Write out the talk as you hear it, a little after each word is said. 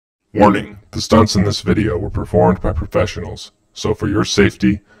Warning, the stunts in this video were performed by professionals, so for your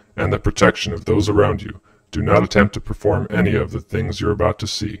safety and the protection of those around you, do not attempt to perform any of the things you're about to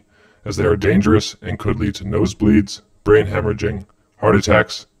see, as they are dangerous and could lead to nosebleeds, brain hemorrhaging, heart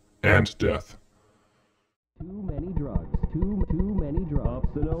attacks, and death. Too many drugs. Too many drugs.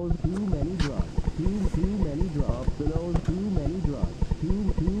 Up the nose. Too many drugs. Too many drugs. Up the nose. Too many drugs.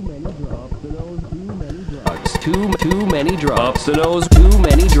 Too many drugs. Up the nose. Too many drugs. Too many drugs. Up the nose. Too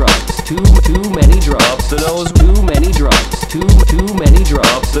many drugs. Too many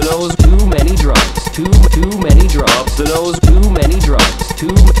drugs. Up the nose. Too many drugs. Too many drugs. Up the nose. Too many drugs.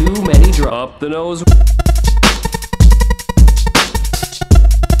 Too many drugs. Up the nose. Too many drugs. Too many drugs.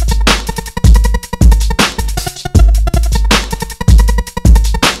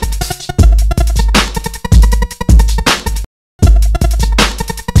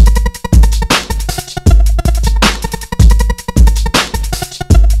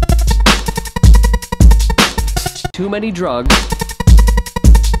 the nose. Too many drugs.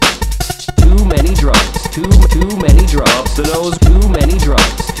 Too many drugs. Too many drugs. Up the nose. Too many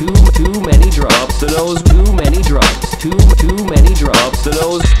drugs. Too many drugs. Up the nose. Too many drugs. Too many drugs. Up the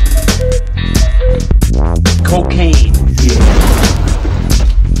nose. Cocaine. Yeah.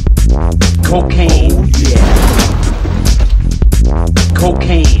 Cocaine. Oh, yeah.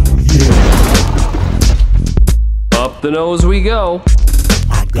 Cocaine. Yeah. Up the nose we go.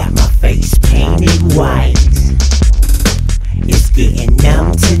 I got my face painted white. It's getting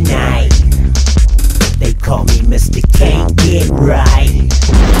numb tonight. They call me Mr. Can't Get Right,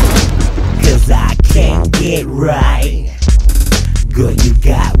 'cause I can't get right. Girl, you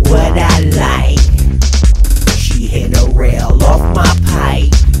got what I like. She hit a rail off my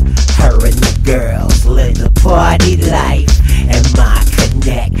pipe. Her and the girls live the party life. And my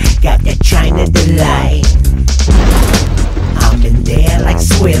connect got that China delight. I'm in there like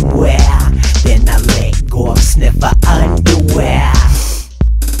swimwear. Then I let go of sniffer underwear.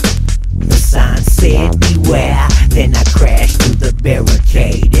 The sign said beware. Then I crashed through the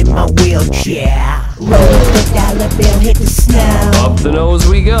barricade in my wheelchair. Roll the dollar bill, hit the snow. Up the nose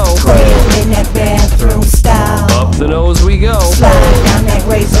we go. Crawl in that bathroom stall. Up the nose we go. Slide down that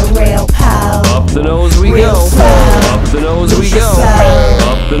razor rail pole. Up the nose we Real go. slow. Up the nose we Lose your go. soul.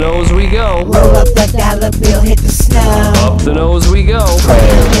 Up the nose we go. Roll up that dollar bill, hit the snow. Up the nose we go.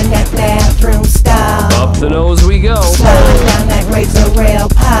 Crawl in that bathroom stall. Up the nose we go. Slide down that razor rail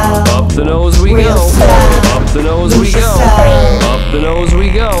pole. Up the nose we Real go. slow. Up the nose we Lose your go. soul. Up the nose we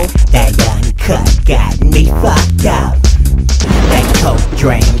go. That uncut got me fucked up. That coke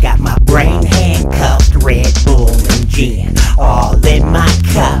drain got my brain handcuffed. Red Bull and gin all in my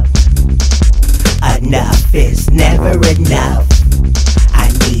cup. Enough is never enough. I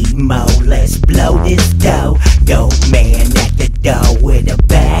need more, let's blow this dough. Dope man at the door with a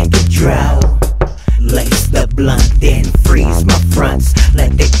bag of dro. Lace the blunt, then freeze my fronts.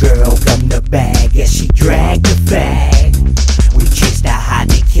 Let the girl come the bag as she drag the bag. We chased a high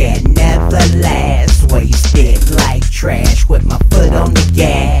that can never last. Wasted like trash with my foot on the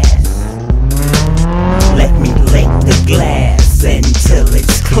gas. Let me lick the glass until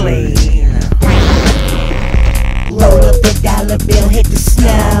it's clean. Roll up the dollar bill, hit the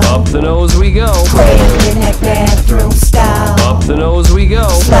snow. Up the nose we go. Crawl in that bathroom stall. Up the nose we go.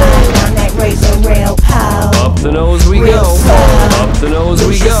 Slide down that razor rail pole. Up the nose we Real go. slow. Up the nose we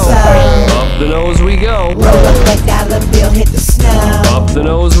Lose your go. soul. Up the nose we go. Roll up that dollar bill, hit the snow. Up the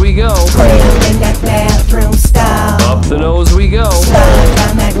nose we go. Crawl in that bathroom stall. Up the nose we go. Slide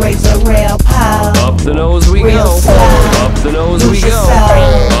down that razor rail pole. Up the nose we Real go. slow. Up the nose we Lose your go.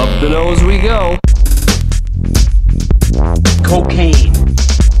 soul. Up the nose we go. Cocaine.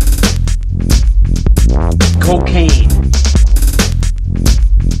 Cocaine.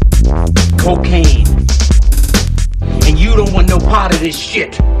 Cocaine. And you don't want no part of this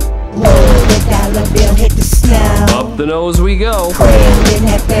shit. Roll the dollar bill, hit the snow. Up the nose we go. Crawl in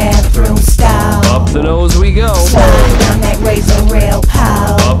that bathroom stall. Up the nose we go. Slide down